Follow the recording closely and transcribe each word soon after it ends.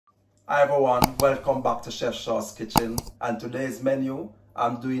Hi everyone, welcome back to Chef Shaw's Kitchen, and today's menu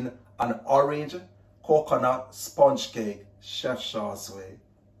I'm doing an orange coconut sponge cake, Chef Shaw's way.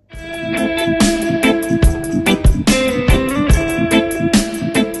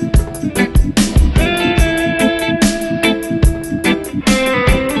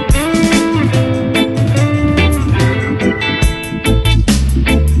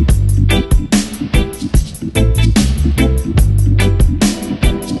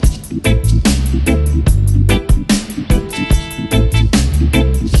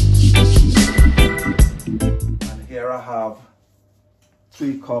 Here I have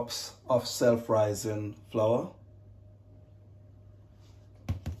 3 cups of self-rising flour.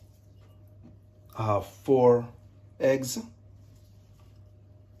 I have 4 eggs,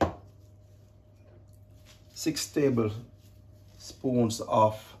 6 tablespoons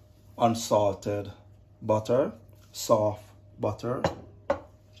of unsalted butter, soft butter.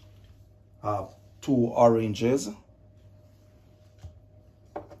 I have 2 oranges.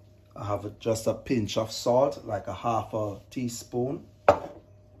 I have just a pinch of salt, like a half a teaspoon.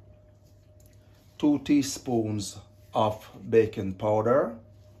 2 teaspoons of baking powder.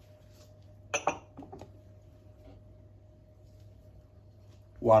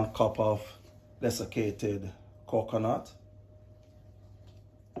 1 cup of desiccated coconut.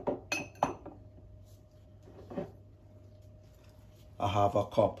 I have a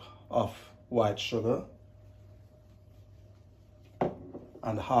cup of white sugar.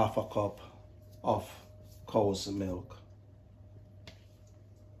 And half a cup of cow's milk.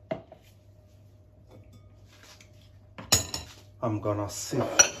 I'm gonna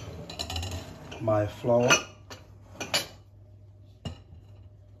sift my flour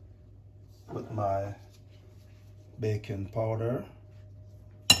with my baking powder.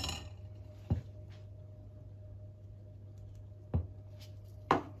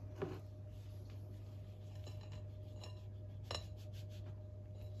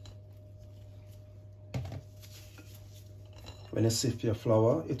 When you sift your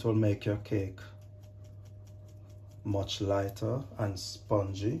flour, it will make your cake much lighter and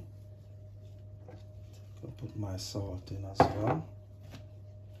spongy. I'll put my salt in as well.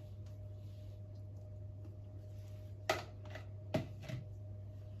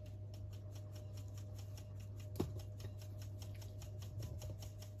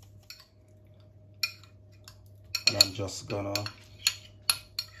 And I'm just gonna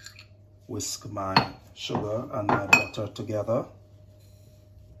whisk my sugar and my butter together.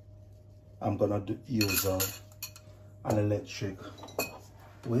 I'm gonna use an electric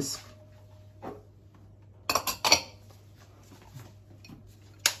whisk.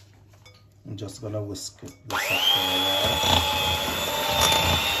 I'm just gonna whisk this up for a while.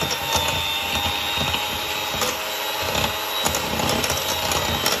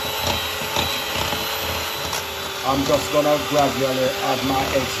 I'm just gonna gradually add my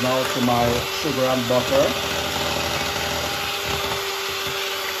eggs now to my sugar and butter.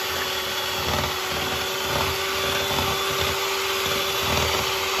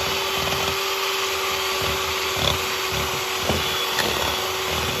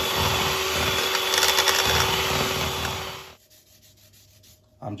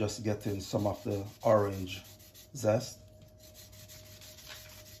 I'm just getting some of the orange zest.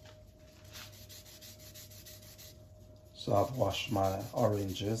 So I've washed my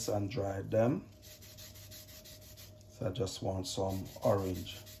oranges and dried them. So I just want some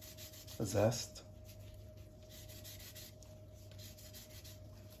orange zest.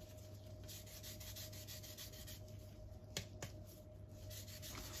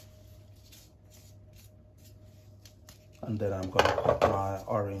 And then I'm gonna cut my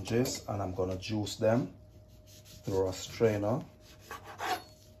oranges and I'm gonna juice them through a strainer.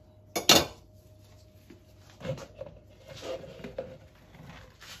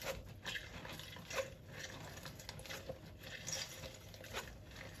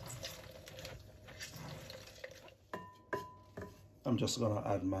 I'm just gonna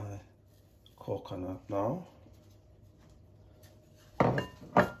add my coconut now.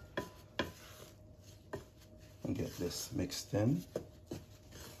 And get this mixed in.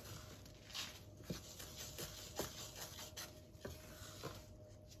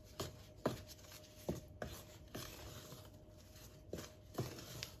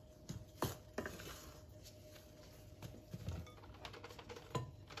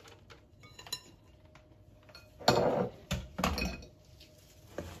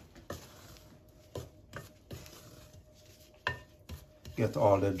 Get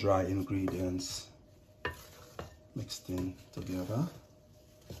all the dry ingredients mixed in together.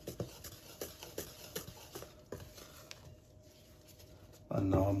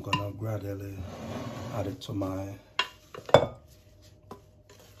 And now I'm I'm gonna gradually add it to my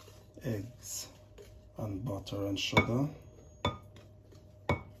eggs and butter and sugar.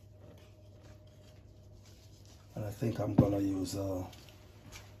 And I think I'm gonna use a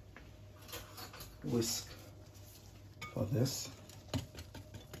whisk for this.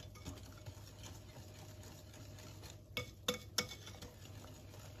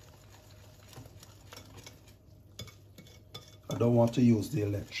 I don't want to use the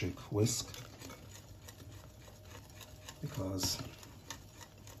electric whisk because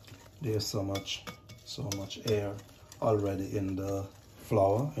there's so much air already in the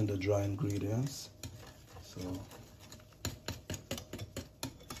flour, in the dry ingredients. So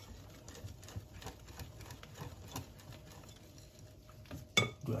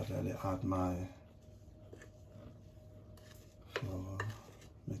gradually add my flour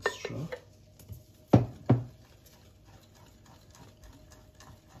mixture.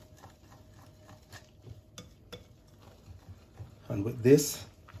 And with this,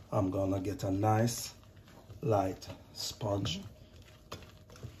 I'm gonna get a nice light sponge.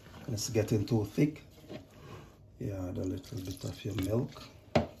 And it's getting too thick. You add a little bit of your milk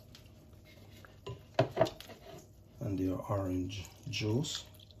and your orange juice,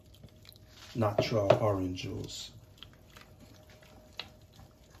 natural orange juice.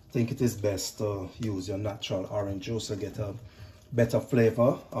 I think it is best to use your natural orange juice to get a better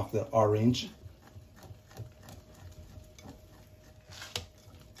flavor of the orange.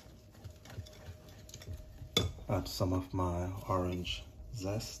 Add some of my orange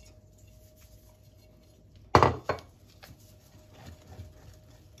zest.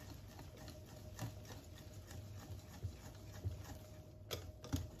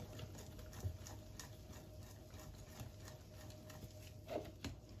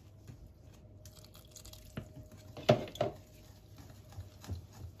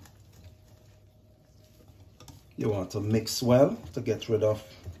 You want to mix well to get rid of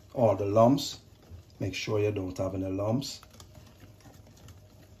all the lumps. Make sure you don't have any lumps.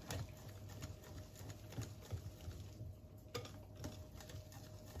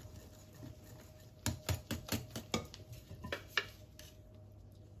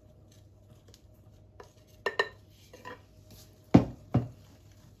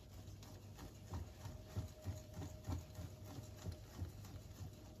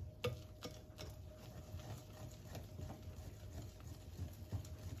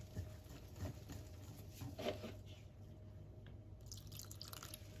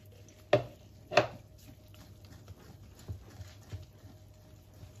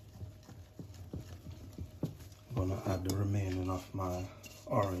 I'm gonna add the remaining of my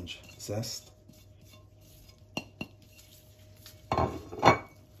orange zest. A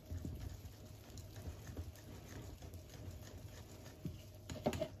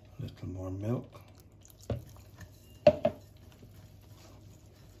little more milk.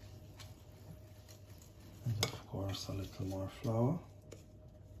 And of course a little more flour.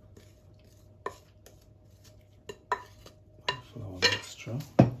 Flour mixture.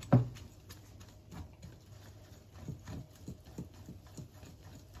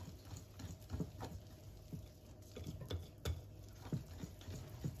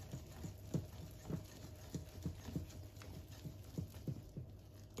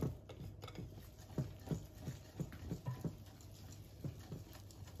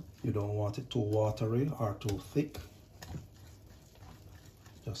 You don't want it too watery or too thick.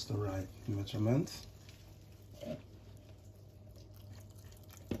 Just the right measurement.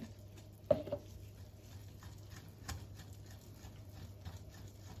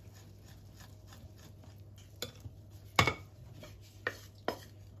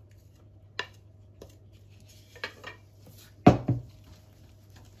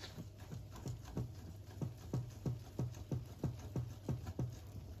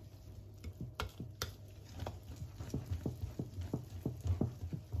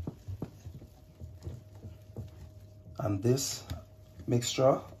 And this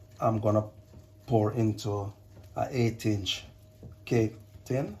mixture I'm gonna pour into a 8-inch cake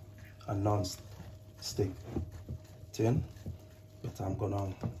tin, a non-stick tin, but I'm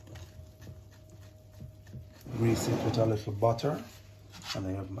gonna grease it with a little butter, and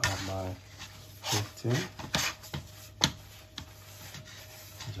I have my cake tin.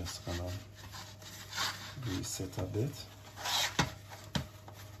 I'm just gonna grease it a bit.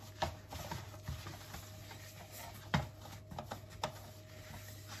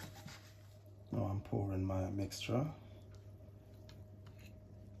 Now I'm pouring my mixture.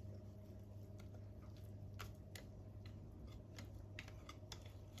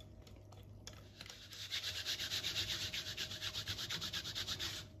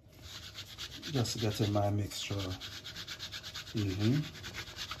 Just getting my mixture even.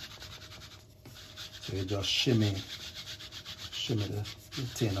 So you just shimmy the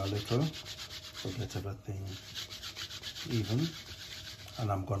tin a little to get everything even.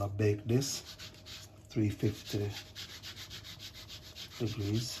 And I'm gonna bake this 350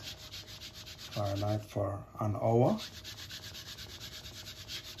 degrees Fahrenheit for an hour.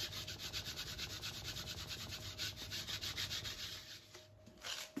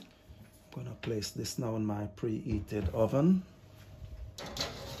 I'm gonna place this now in my preheated oven.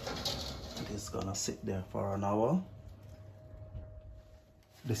 It is gonna sit there for an hour.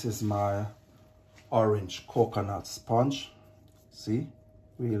 This is my orange coconut sponge. See,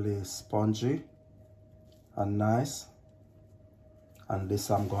 really spongy and nice. And this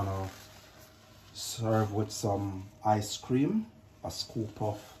I'm gonna serve with some ice cream, a scoop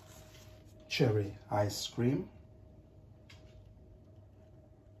of cherry ice cream.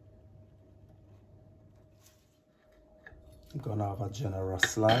 I'm gonna have a generous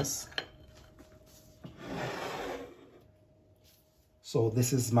slice. So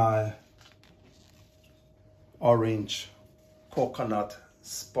this is my orange coconut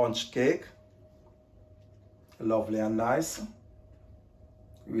sponge cake. Lovely and nice.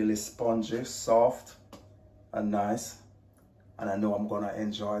 Really spongy, soft and nice. And I know I'm gonna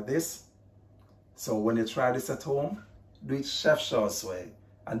enjoy this. So when you try this at home, do it Chef Shaw's way.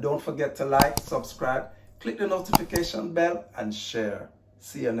 And don't forget to like, subscribe, click the notification bell and share.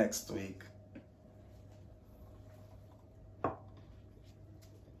 See you next week.